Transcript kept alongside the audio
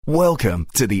Welcome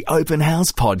to the Open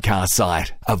House podcast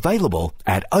site, available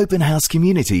at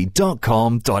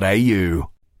openhousecommunity.com.au.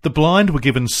 The blind were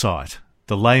given sight,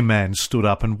 the lame man stood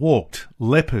up and walked,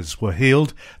 lepers were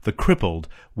healed, the crippled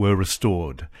were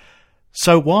restored.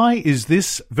 So why is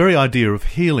this very idea of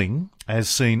healing, as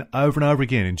seen over and over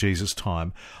again in Jesus'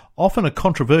 time, often a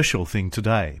controversial thing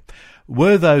today?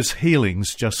 Were those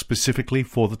healings just specifically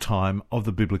for the time of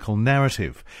the biblical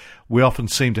narrative? We often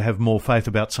seem to have more faith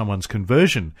about someone's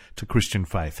conversion to Christian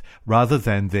faith rather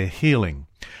than their healing.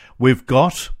 We've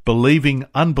got believing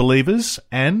unbelievers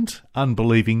and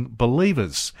unbelieving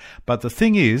believers. But the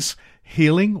thing is,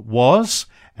 healing was,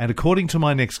 and according to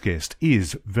my next guest,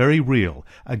 is very real,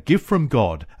 a gift from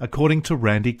God, according to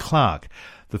Randy Clark,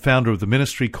 the founder of the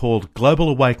ministry called Global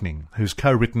Awakening, who's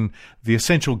co-written The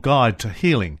Essential Guide to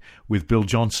Healing with Bill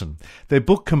Johnson. Their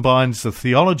book combines the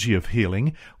theology of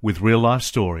healing with real-life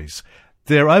stories.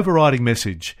 Their overriding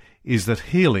message is that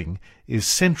healing is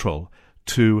central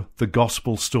to the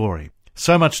gospel story.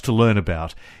 So much to learn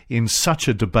about in such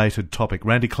a debated topic.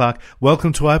 Randy Clark,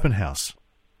 welcome to Open House.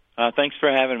 Thanks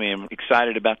for having me. I'm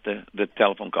excited about the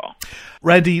telephone call.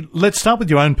 Randy, let's start with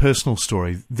your own personal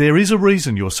story. There is a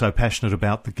reason you're so passionate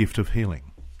about the gift of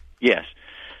healing. Yes.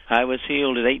 I was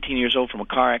healed at 18 years old from a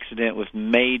car accident with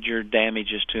major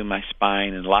damages to my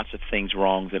spine and lots of things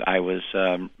wrong that I was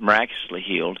miraculously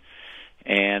healed.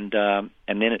 And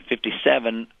then at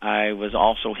 57, I was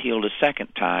also healed a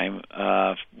second time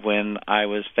when I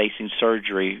was facing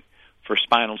surgery for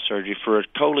spinal surgery for a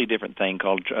totally different thing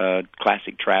called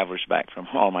classic traveler's back from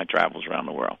all my travels around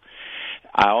the world.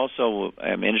 I also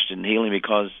am interested in healing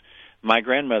because my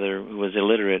grandmother, who was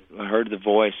illiterate, heard the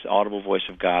voice, audible voice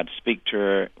of God speak to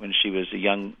her when she was a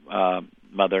young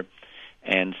mother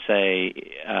and say,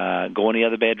 go in the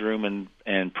other bedroom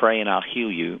and pray and I'll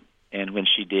heal you. And when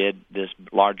she did, this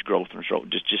large growth in her throat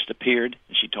just appeared.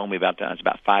 And she told me about that. I was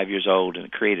about 5 years old, and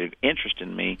it created interest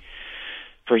in me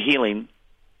for healing.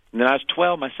 And then I was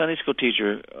 12. My Sunday school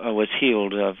teacher was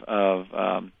healed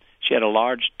she had a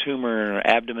large tumor in her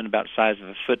abdomen about the size of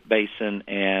a foot basin,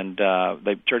 and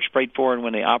the church prayed for her, and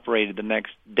when they operated the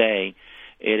next day,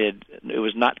 it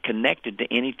was not connected to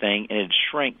anything, and it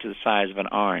shrank to the size of an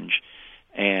orange,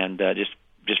 and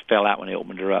just fell out when they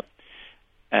opened her up.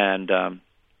 And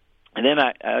then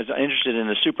I was interested in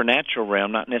the supernatural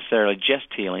realm, not necessarily just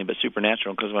healing, but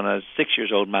supernatural, because when I was 6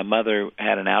 years old, my mother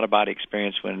had an out-of-body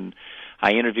experience when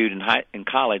I interviewed in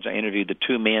college. I interviewed the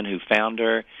two men who found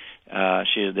her.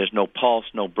 There's no pulse,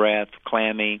 no breath,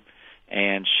 clammy,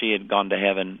 and she had gone to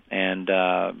heaven. And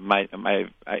matter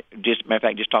of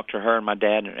fact, just talked to her and my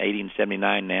dad, 80 and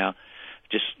 79 now,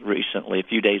 just recently, a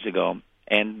few days ago.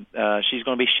 And she's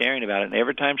going to be sharing about it. And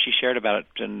every time she shared about it,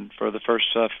 and for the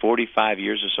first 45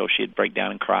 years or so, she'd break down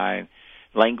and cry.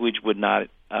 Language would not.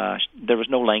 There was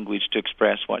no language to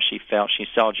express what she felt. She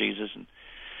saw Jesus,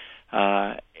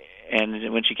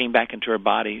 and when she came back into her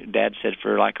body, Dad said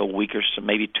for like a week or so,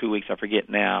 maybe 2 weeks, I forget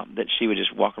now, that she would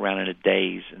just walk around in a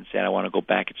daze and say, I want to go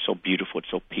back. It's so beautiful.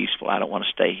 It's so peaceful. I don't want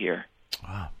to stay here.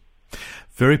 Wow.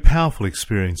 Very powerful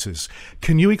experiences.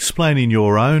 Can you explain in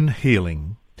your own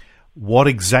healing what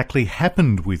exactly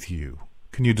happened with you?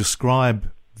 Can you describe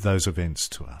those events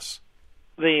to us?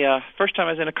 The first time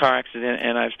I was in a car accident,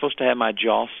 and I was supposed to have my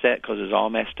jaw set because it was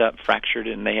all messed up, fractured,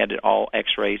 and they had it all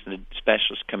x-rays, and the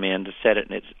specialists come in to set it,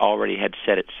 and it already had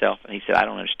set itself. And he said, I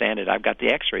don't understand it. I've got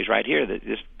the x-rays right here. That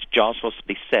this jaw's supposed to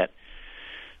be set,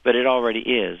 but it already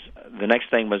is. The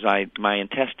next thing was my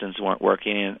intestines weren't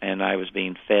working, and I was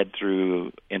being fed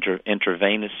through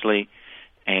intravenously,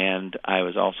 and I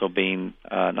was also being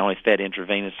not only fed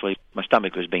intravenously, my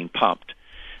stomach was being pumped.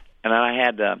 And I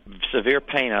had severe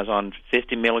pain. I was on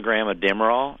 50 milligram of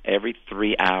Demerol every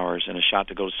 3 hours and a shot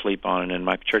to go to sleep on. And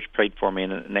my church prayed for me,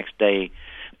 and the next day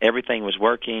everything was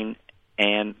working,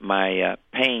 and my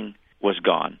pain was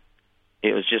gone.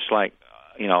 It was just like,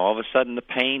 all of a sudden the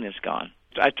pain is gone.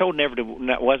 I told I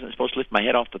wasn't supposed to lift my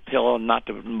head off the pillow and not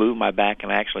to move my back,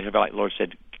 and I actually felt like the Lord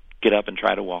said, get up and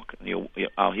try to walk.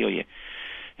 I'll heal you.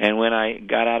 And when I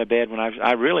got out of bed, it was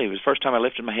the first time I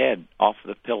lifted my head off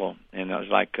the pillow, and it was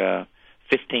like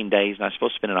 15 days, and I was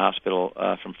supposed to be in a hospital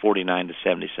from 49 to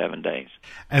 77 days.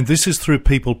 And this is through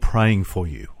people praying for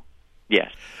you?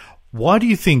 Yes. Why do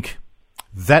you think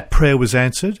that prayer was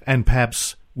answered, and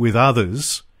perhaps with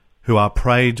others who are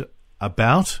prayed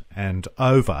about and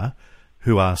over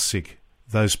who are sick,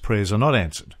 those prayers are not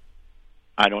answered?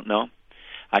 I don't know.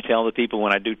 I tell the people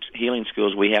when I do healing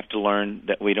schools, we have to learn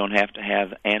that we don't have to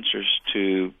have answers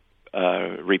to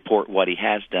report what he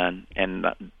has done and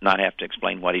not have to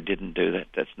explain what he didn't do.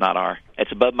 That's not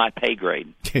it's above my pay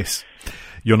grade. Yes.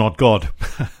 You're not God.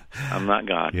 I'm not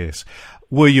God. Yes.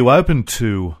 Were you open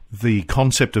to the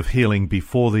concept of healing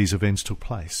before these events took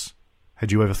place?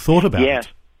 Had you ever thought about it?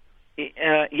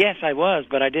 Yes, I was,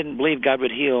 but I didn't believe God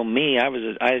would heal me. I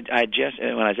just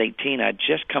when I was 18, I'd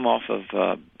just come off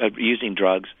of using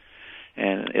drugs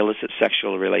and illicit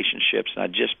sexual relationships, and I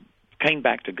just came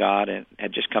back to God and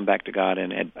had just come back to God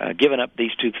and had given up these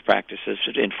two practices.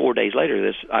 And 4 days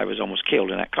later, I was almost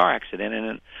killed in that car accident.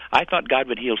 And I thought God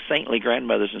would heal saintly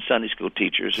grandmothers and Sunday school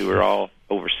teachers who were all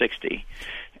over 60.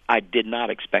 I did not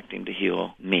expect Him to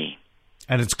heal me.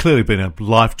 And it's clearly been a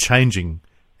life-changing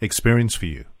experience for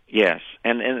you. Yes,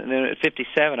 and then at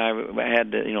 57, I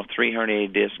had 3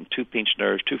 herniated discs, and 2 pinched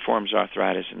nerves, 2 forms of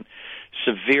arthritis, and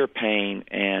severe pain.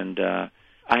 And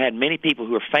I had many people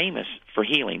who were famous for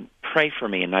healing pray for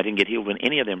me, and I didn't get healed when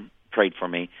any of them prayed for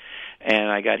me. And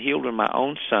I got healed when my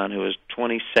own son, who was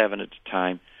 27 at the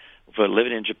time, for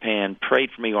living in Japan, prayed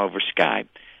for me over Skype.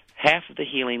 Half of the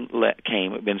healing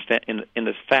came in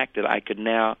the fact that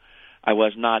I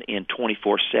was not in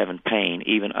 24/7 pain,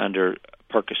 even under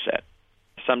Percocet.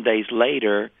 Some days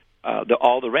later,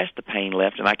 all the rest of the pain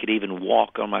left, and I could even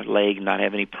walk on my leg and not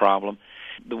have any problem.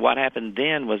 What happened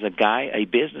then was a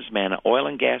businessman, an oil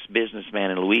and gas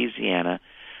businessman in Louisiana,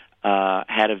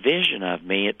 had a vision of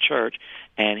me at church,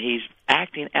 and he's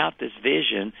acting out this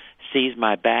vision, sees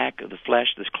my back, the flesh,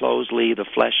 the clothes leave, the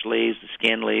flesh leaves, the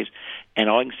skin leaves, and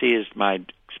all I can see is my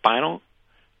spinal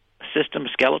system,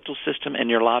 skeletal system, and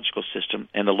neurological system,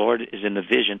 and the Lord is in the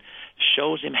vision,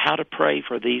 shows him how to pray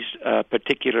for these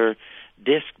particular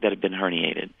discs that have been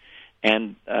herniated.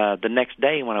 And the next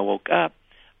day when I woke up,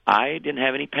 I didn't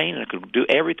have any pain, and I could do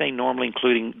everything normally,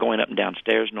 including going up and down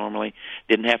stairs normally,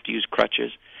 didn't have to use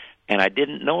crutches, and I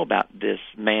didn't know about this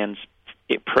man's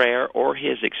prayer or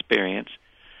his experience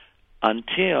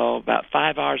until about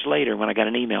 5 hours later when I got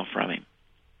an email from him,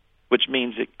 which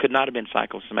means it could not have been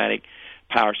psychosomatic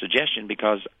power suggestion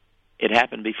because it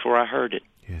happened before I heard it.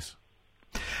 Yes.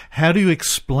 How do you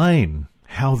explain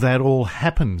how that all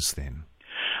happens then?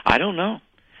 I don't know.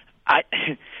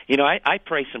 I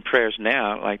pray some prayers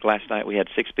now. Like last night we had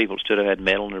 6 people stood up, had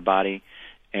metal in their body,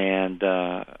 and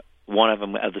one of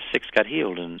them, of the 6, got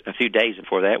healed. And a few days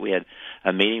before that we had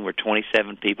a meeting where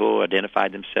 27 people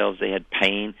identified themselves. They had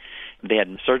pain. They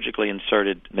had surgically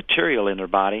inserted material in their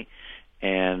body,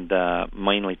 and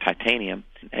mainly titanium,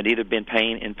 had either been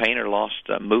in pain or lost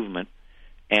movement.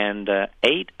 And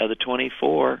 8 of the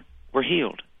 24 were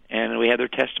healed, and we had their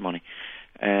testimony.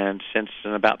 And since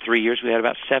in about 3 years, we had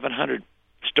about 700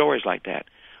 stories like that.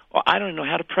 Well, I don't even know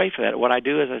how to pray for that. What I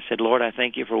do is I said, Lord, I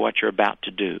thank you for what you're about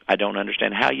to do. I don't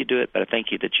understand how you do it, but I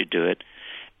thank you that you do it.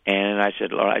 And I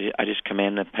said, Lord, I just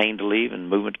command the pain to leave and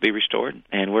movement to be restored.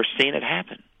 And we're seeing it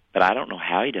happen, but I don't know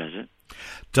how he does it.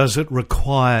 Does it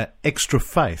require extra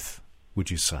faith, would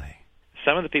you say?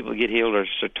 Some of the people who get healed are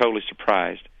totally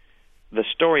surprised. The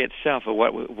story itself of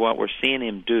what we're seeing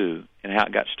him do and how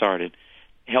it got started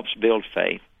helps build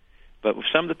faith. But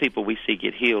some of the people we see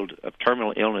get healed of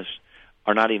terminal illness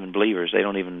are not even believers. They're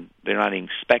not even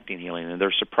expecting healing, and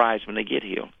they're surprised when they get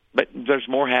healed. But there's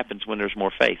more happens when there's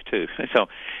more faith too. So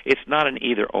it's not an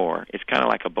either or. It's kind of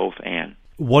like a both and.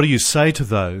 What do you say to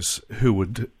those who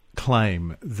would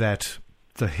claim that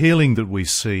the healing that we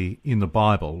see in the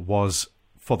Bible was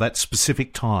for that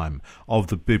specific time of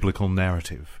the biblical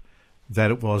narrative,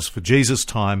 that it was for Jesus'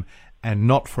 time and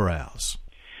not for ours?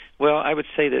 Well, I would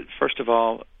say that, first of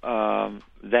all,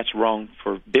 that's wrong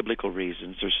for biblical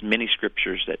reasons. There's many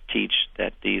scriptures that teach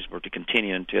that these were to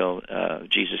continue until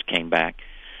Jesus came back.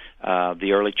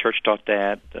 The early church taught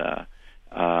that.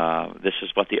 This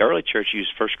is what the early church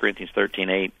used, 1 Corinthians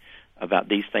 13:8, about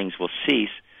these things will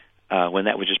cease when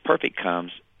that which is perfect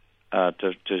comes,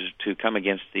 to come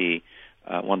against the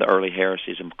one of the early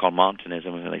heresies called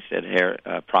Montanism, and they said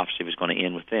prophecy was going to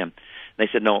end with them. And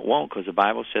they said, no, it won't, because the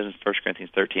Bible says in 1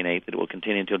 Corinthians 13:8 that it will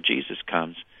continue until Jesus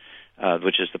comes,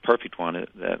 which is the perfect one.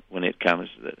 That when he comes,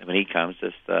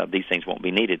 these things won't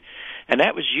be needed. And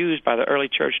that was used by the early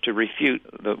church to refute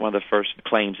one of the first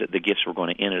claims that the gifts were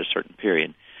going to end at a certain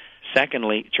period.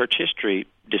 Secondly, church history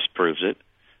disproves it.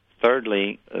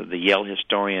 Thirdly, the Yale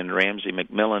historian Ramsey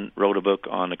MacMillan wrote a book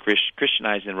on the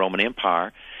Christianizing the Roman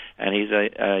Empire, and he's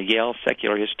a Yale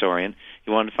secular historian. He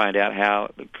wanted to find out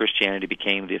how Christianity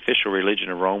became the official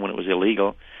religion of Rome when it was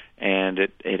illegal, and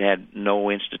it had no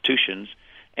institutions.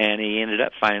 And he ended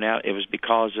up finding out it was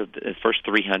because of the first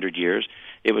 300 years.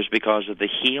 It was because of the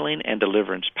healing and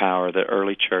deliverance power of the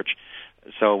early church.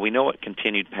 So we know it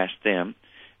continued past them.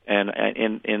 And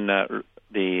in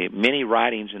the many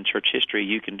writings in church history,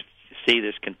 you can see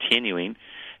this continuing.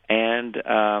 And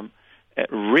it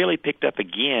really picked up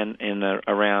again in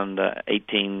around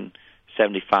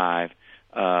 1875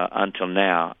 until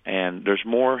now. And there's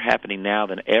more happening now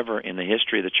than ever in the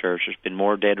history of the church. There's been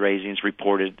more dead raisings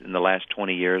reported in the last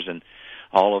 20 years than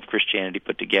all of Christianity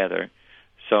put together.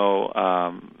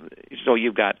 So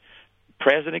you've got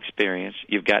present experience,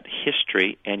 you've got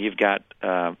history, and you've got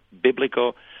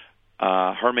biblical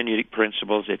hermeneutic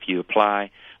principles. If you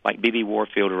apply, like B.B.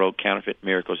 Warfield, who wrote Counterfeit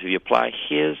Miracles, if you apply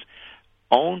his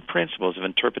own principles of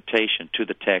interpretation to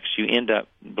the text, you end up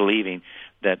believing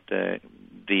that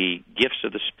the gifts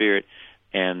of the Spirit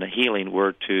and the healing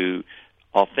were to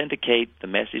authenticate the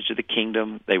message of the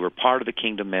kingdom. They were part of the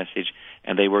kingdom message,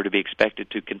 and they were to be expected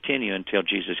to continue until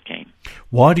Jesus came.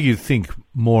 Why do you think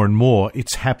more and more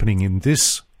it's happening in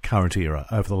this current era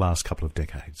over the last couple of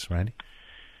decades, Randy?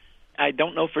 I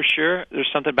don't know for sure. There's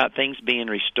something about things being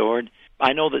restored.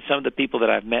 I know that some of the people that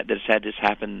I've met that has had this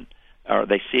happen, or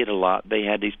they see it a lot, they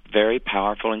had these very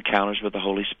powerful encounters with the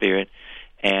Holy Spirit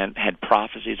and had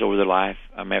prophecies over their life.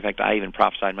 As a matter of fact, I even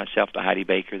prophesied myself to Heidi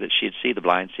Baker that she'd see the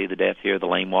blind, see the deaf, hear the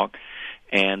lame walk,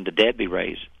 and the dead be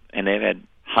raised. And they've had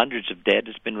hundreds of dead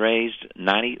that's been raised.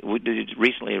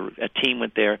 Recently, a team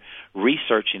went there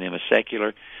researching him, a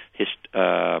secular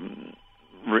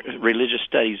religious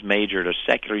studies major at a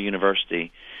secular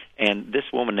university. And this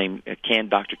woman named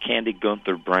Dr. Candy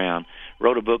Gunther Brown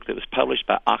wrote a book that was published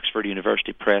by Oxford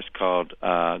University Press called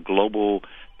Global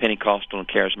Pentecostal and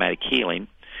Charismatic Healing.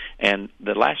 And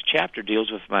the last chapter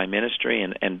deals with my ministry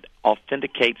and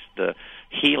authenticates the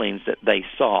healings that they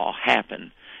saw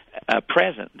happen,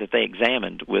 present, that they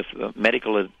examined with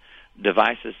medical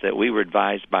devices that we were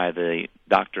advised by the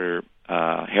Dr.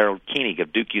 Harold Koenig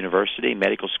of Duke University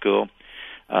Medical School,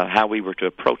 how we were to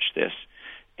approach this.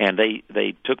 And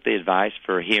they took the advice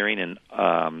for hearing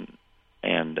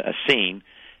and seeing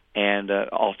and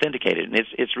authenticated it. And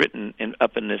it's written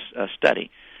up in this study.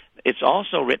 It's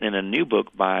also written in a new book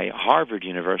by Harvard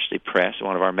University Press,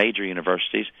 one of our major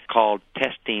universities, called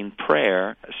Testing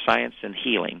Prayer, Science and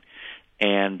Healing.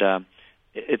 And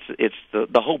it's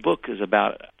the whole book is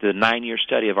about the 9-year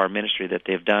study of our ministry that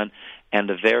they've done and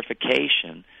the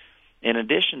verification. In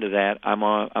addition to that,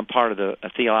 I'm part of a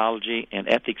theology and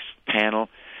ethics panel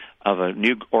of a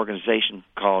new organization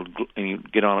called, and you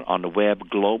get on the web,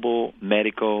 Global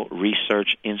Medical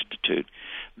Research Institute,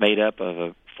 made up of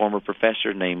a former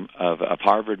professor of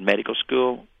Harvard Medical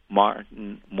School,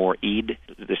 Martin Moreed.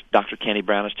 This Dr. Candy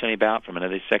Brown is telling you about from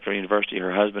another secular university.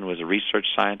 Her husband was a research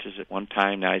scientist at one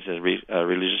time. Now he's a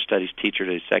religious studies teacher at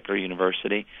a secular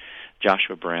university,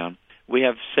 Joshua Brown. We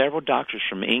have several doctors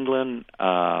from England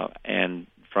and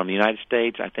from the United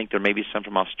States. I think there may be some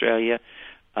from Australia.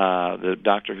 The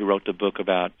doctor who wrote the book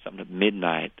about something at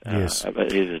midnight is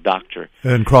a doctor.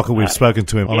 Ern Crocker, we've spoken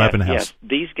to him on Open House. Yes,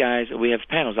 these guys, we have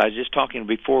panels. I was just talking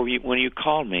before when you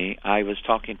called me, I was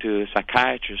talking to a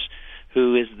psychiatrist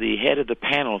who is the head of the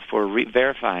panel for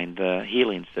verifying the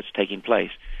healings that's taking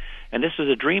place. And this was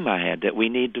a dream I had, that we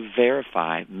need to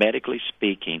verify, medically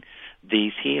speaking,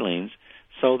 these healings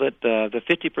so that the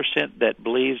 50% that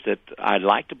believes that I'd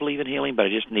like to believe in healing, but I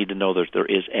just need to know that there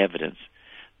is evidence.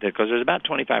 Because there's about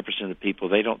 25% of the people,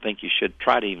 they don't think you should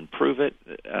try to even prove it.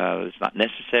 It's not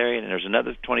necessary. And there's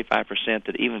another 25%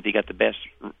 that even if you got the best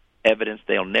evidence,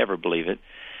 they'll never believe it.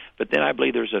 But then I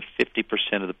believe there's a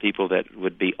 50% of the people that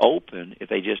would be open if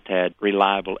they just had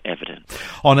reliable evidence.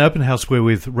 On Open House, we're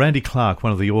with Randy Clark,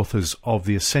 one of the authors of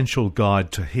The Essential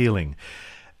Guide to Healing.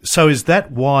 So is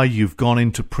that why you've gone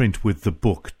into print with the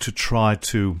book, to try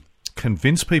to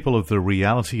convince people of the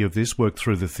reality of this, work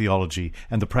through the theology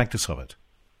and the practice of it?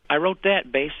 I wrote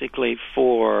that basically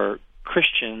for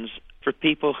Christians, for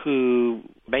people who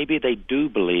maybe they do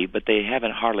believe, but they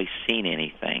haven't hardly seen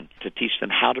anything, to teach them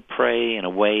how to pray in a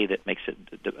way that makes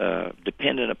it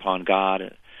dependent upon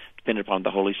God, dependent upon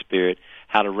the Holy Spirit,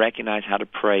 how to recognize how to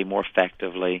pray more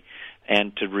effectively,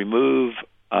 and to remove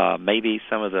maybe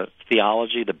some of the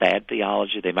theology, the bad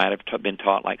theology they might have been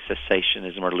taught, like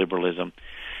cessationism or liberalism,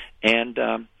 and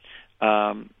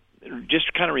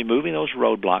just kind of removing those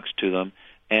roadblocks to them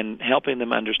and helping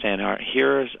them understand,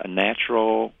 here's a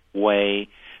natural way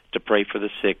to pray for the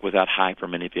sick without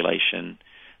hyper-manipulation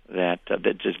that's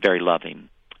just very loving,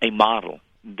 a model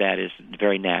that is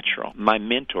very natural. My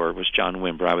mentor was John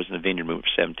Wimber. I was in the Vineyard Movement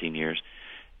for 17 years,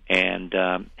 and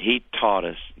he taught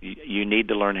us you need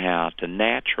to learn how to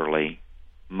naturally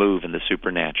move in the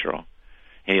supernatural.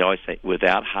 And he'd always say,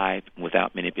 without hype,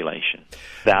 without manipulation,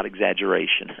 without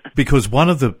exaggeration. Because one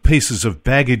of the pieces of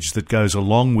baggage that goes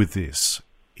along with this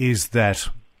is that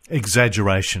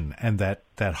exaggeration and that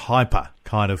hyper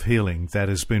kind of healing that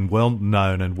has been well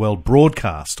known and well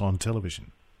broadcast on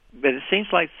television. But it seems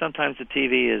like sometimes the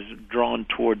TV is drawn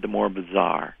toward the more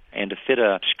bizarre. and to fit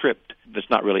a script that's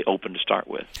not really open to start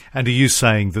with. And are you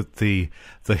saying that the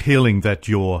healing that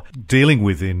you're dealing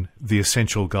with in the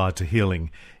Essential Guide to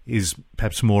Healing is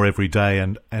perhaps more everyday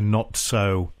and not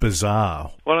so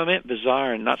bizarre? Well, I meant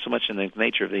bizarre and not so much in the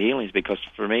nature of the healings, because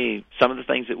for me, some of the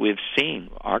things that we've seen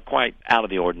are quite out of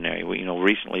the ordinary.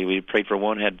 Recently we prayed for a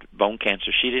woman who had bone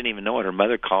cancer. She didn't even know it. Her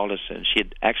mother called us, and she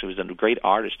had actually was a great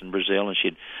artist in Brazil, and she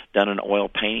had done an oil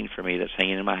painting for me that's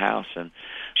hanging in my house. And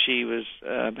she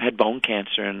had bone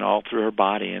cancer and all through her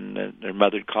body, and her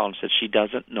mother had called and said she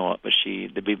doesn't know it, but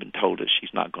we've been told that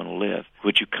she's not going to live.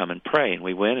 Would you come and pray? And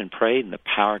we went and prayed, and the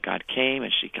power of God came,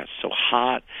 and she got so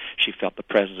hot. She felt the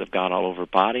presence of God all over her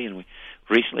body, and we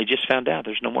recently just found out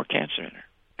there's no more cancer in her.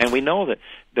 And we know that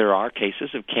there are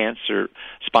cases of cancer,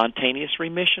 spontaneous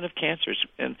remission of cancers,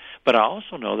 but I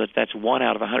also know that that's 1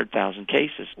 out of 100,000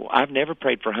 cases. Well, I've never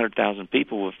prayed for 100,000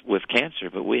 people with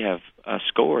cancer, but we have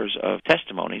scores of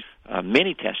testimonies,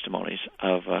 many testimonies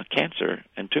of cancer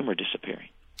and tumor disappearing.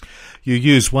 You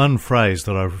use one phrase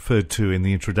that I referred to in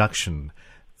the introduction,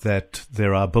 that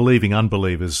there are believing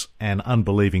unbelievers and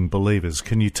unbelieving believers.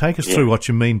 Can you take us through what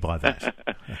you mean by that?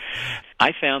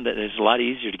 I found that it's a lot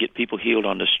easier to get people healed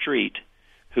on the street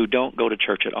who don't go to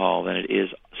church at all than it is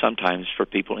sometimes for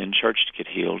people in church to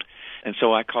get healed. And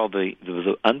so I call the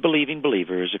unbelieving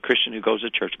believer is a Christian who goes to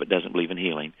church but doesn't believe in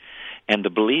healing. And the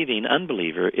believing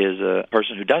unbeliever is a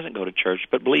person who doesn't go to church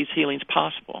but believes healing's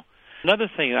possible. Another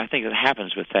thing I think that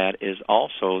happens with that is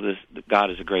also that God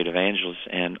is a great evangelist,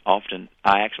 and often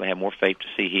I actually have more faith to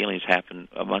see healings happen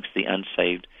amongst the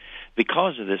unsaved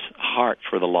because of this heart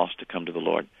for the lost to come to the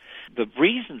Lord. The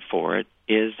reason for it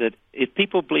is that if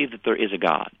people believe that there is a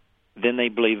God, then they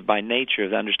believe by nature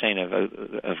the understanding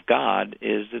of God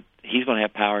is that He's going to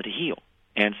have power to heal.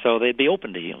 And so they'd be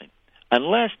open to healing.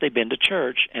 Unless they've been to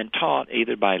church and taught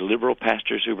either by liberal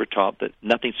pastors who were taught that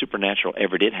nothing supernatural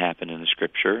ever did happen in the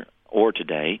Scripture or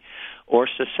today, or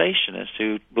cessationists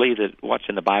who believe that what's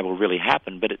in the Bible really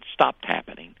happened, but it stopped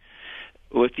happening.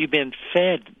 Well, if you've been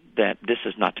fed that this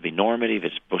is not to be normative,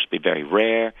 it's supposed to be very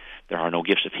rare, there are no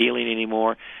gifts of healing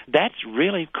anymore, that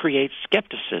really creates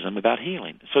skepticism about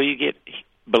healing. So you get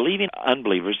believing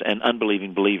unbelievers and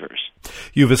unbelieving believers.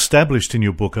 You've established in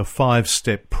your book a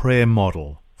 5-step prayer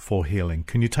model for healing.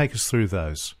 Can you take us through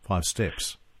those 5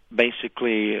 steps?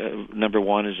 Basically, number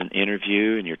 1 is an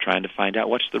interview, and you're trying to find out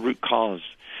what's the root cause.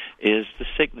 Is the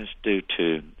sickness due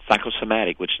to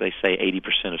psychosomatic, which they say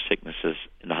 80% of sicknesses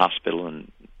in the hospital and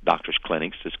doctors'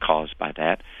 clinics is caused by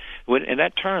that. And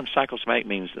that term, psychosomatic,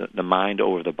 means the mind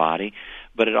over the body,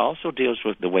 but it also deals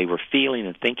with the way we're feeling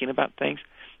and thinking about things.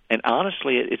 And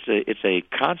honestly, it's a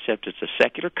concept, it's a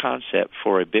secular concept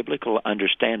for a biblical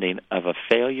understanding of a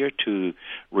failure to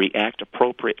react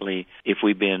appropriately if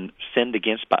we've been sinned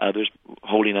against by others,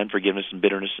 holding unforgiveness and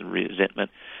bitterness and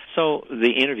resentment. So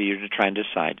the interviewer is trying to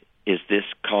decide, is this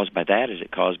caused by that? Is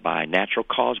it caused by natural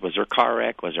cause? Was there a car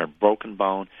wreck? Was there a broken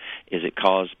bone? Is it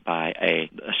caused by a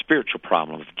spiritual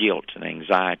problem of guilt and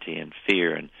anxiety and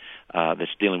fear and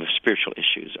that's dealing with spiritual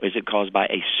issues? Is it caused by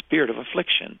a spirit of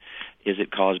affliction? Is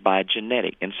it caused by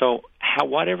genetic? And so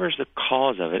whatever is the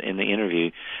cause of it in the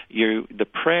interview, the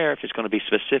prayer, if it's going to be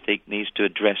specific, needs to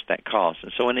address that cause.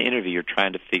 And so in the interview, you're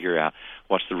trying to figure out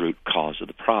what's the root cause of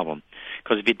the problem.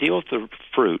 Because if you deal with the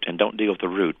fruit and don't deal with the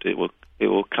root, it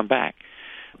will come back.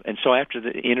 And so after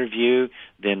the interview,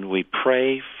 then we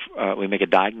pray, we make a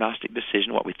diagnostic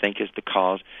decision, what we think is the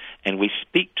cause, and we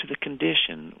speak to the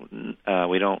condition.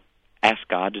 We don't ask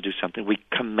God to do something. We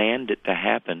command it to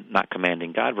happen, not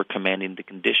commanding God. We're commanding the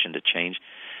condition to change,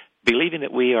 believing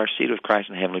that we are seated with Christ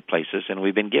in heavenly places, and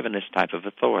we've been given this type of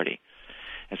authority.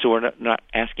 And so we're not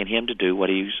asking Him to do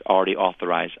what He's already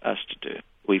authorized us to do.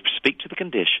 We speak to the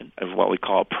condition of what we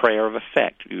call prayer of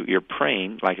effect. You're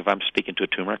praying, like if I'm speaking to a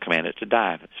tumor, I command it to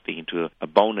die. If I'm speaking to a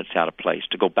bone that's out of place,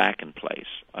 to go back in place.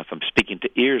 If I'm speaking to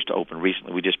ears to open,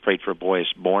 recently we just prayed for a boy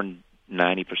who's born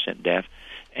 90% deaf,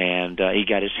 and he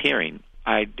got his hearing.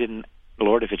 I didn't,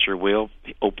 Lord, if it's your will,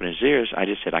 open his ears. I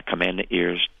just said, I command the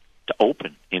ears to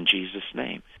open in Jesus'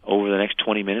 name. Over the next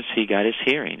 20 minutes, he got his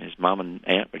hearing. His mom and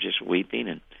aunt were just weeping.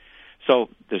 And so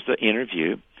there's the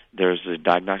interview, there's the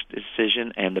diagnostic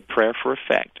decision, and the prayer for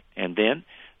effect. And then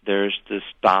there's the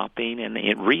stopping and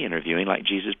the re-interviewing, like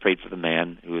Jesus prayed for the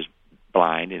man who was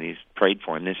blind, and He prayed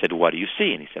for him. And they said, what do you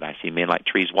see? And he said, I see men like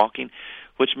trees walking,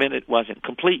 which meant it wasn't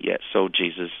complete yet. So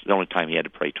Jesus, the only time He had to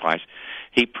pray twice,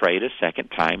 He prayed a second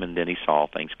time, and then He saw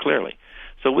things clearly.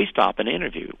 So we stop and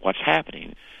interview what's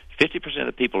happening. 50% of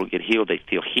the people who get healed, they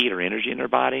feel heat or energy in their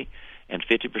body, and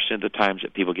 50% of the times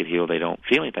that people get healed, they don't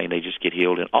feel anything. They just get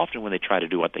healed, and often when they try to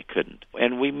do what they couldn't.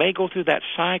 And we may go through that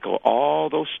cycle, all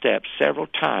those steps, several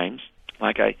times,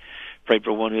 Like I prayed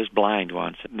for one who was blind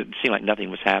once. It seemed like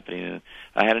nothing was happening. And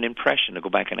I had an impression to go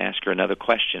back and ask her another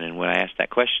question. And when I asked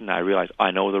that question, I realized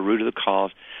I know the root of the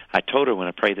cause. I told her, when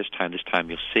I pray this time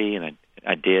you'll see. And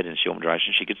I did, and she opened her eyes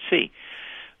and she could see.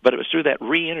 But it was through that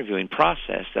re-interviewing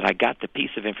process that I got the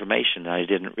piece of information that I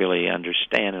didn't really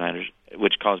understand,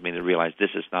 which caused me to realize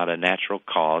this is not a natural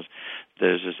cause.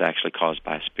 This is actually caused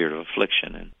by a spirit of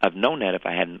affliction. And I've known that if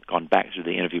I hadn't gone back through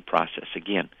the interview process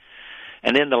again.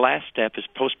 And then the last step is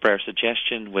post-prayer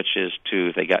suggestion, which is to,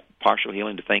 if they got partial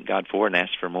healing, to thank God for it and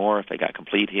ask for more. If they got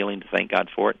complete healing, to thank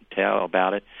God for it and tell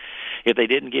about it. If they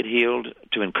didn't get healed,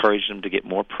 to encourage them to get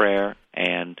more prayer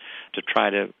and to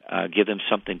try to give them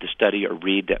something to study or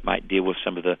read that might deal with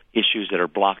some of the issues that are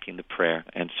blocking the prayer.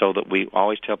 And so that we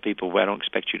always tell people, well, I don't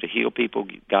expect you to heal people.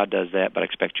 God does that, but I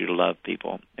expect you to love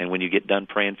people. And when you get done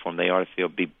praying for them, they ought to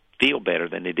feel better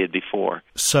than they did before.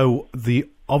 So the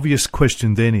obvious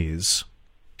question then is,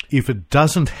 if it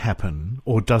doesn't happen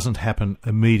or doesn't happen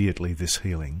immediately, this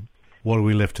healing, what are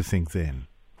we left to think then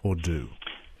or do?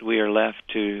 We are left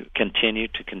to continue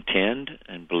to contend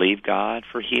and believe God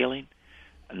for healing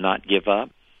and not give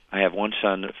up. I have one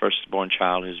son, the firstborn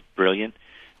child, who's brilliant,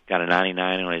 got a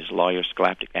 99 on his lawyer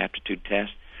scholastic aptitude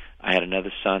test. I had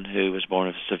another son who was born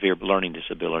with a severe learning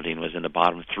disability and was in the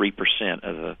bottom 3%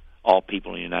 of all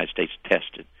people in the United States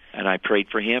tested. And I prayed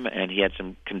for him, and he had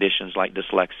some conditions like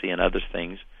dyslexia and other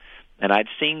things. And I'd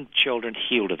seen children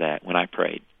healed of that when I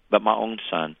prayed. But my own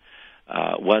son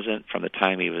wasn't, from the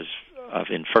time he was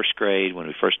in first grade, when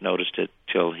we first noticed it,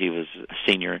 till he was a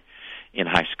senior in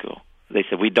high school. They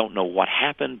said, we don't know what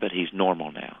happened, but he's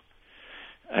normal now.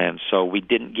 And so we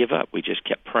didn't give up. We just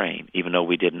kept praying, even though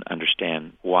we didn't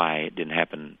understand why it didn't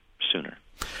happen sooner.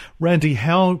 Randy,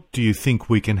 how do you think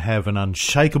we can have an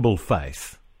unshakable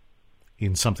faith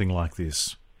in something like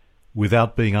this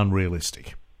without being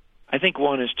unrealistic? I think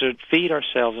one is to feed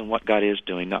ourselves on what God is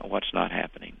doing, not what's not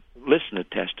happening. Listen to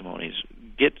testimonies.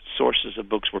 Get sources of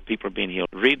books where people are being healed.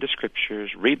 Read the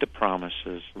Scriptures. Read the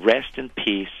promises. Rest in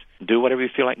peace. Do whatever you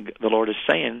feel like the Lord is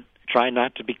saying. Try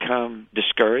not to become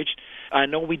discouraged. I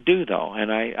know we do, though,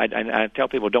 and I tell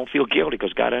people, don't feel guilty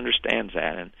because God understands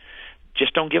that, and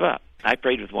just don't give up. I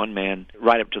prayed with one man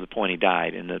right up to the point he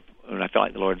died, and I felt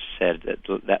like the Lord said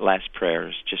that last prayer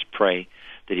is just pray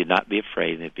that he'd not be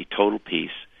afraid and there'd be total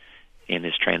peace in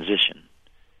his transition.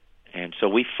 And so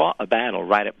we fought a battle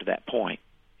right up to that point,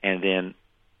 and then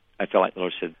I felt like the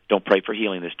Lord said, don't pray for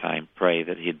healing this time. Pray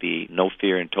that he'd be no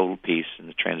fear and total peace in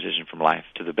the transition from life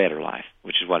to the better life,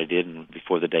 which is what he did, and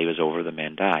before the day was over, the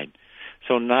man died.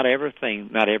 So not everything,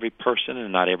 not every person,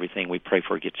 and not everything we pray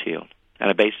for gets healed. And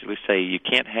I basically say you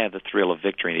can't have the thrill of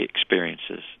victory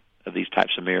experiences of these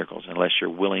types of miracles unless you're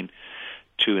willing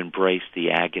to embrace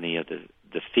the agony of the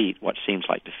defeat, what seems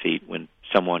like defeat, when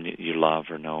someone you love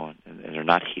or know and they're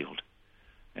not healed.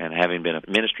 And having been in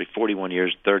ministry 41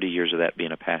 years, 30 years of that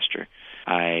being a pastor,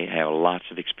 I have lots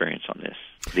of experience on this,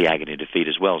 the agony of defeat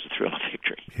as well as the thrill of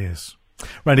victory. Yes.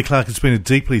 Randy Clark, it's been a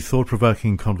deeply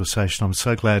thought-provoking conversation. I'm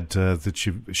so glad that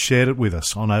you've shared it with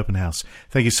us on Open House.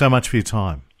 Thank you so much for your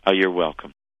time. Oh, you're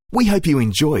welcome. We hope you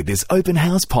enjoyed this Open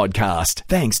House podcast,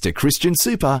 thanks to Christian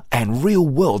Super and Real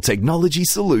World Technology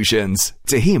Solutions.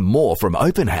 To hear more from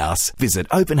Open House, visit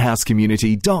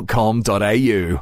openhousecommunity.com.au.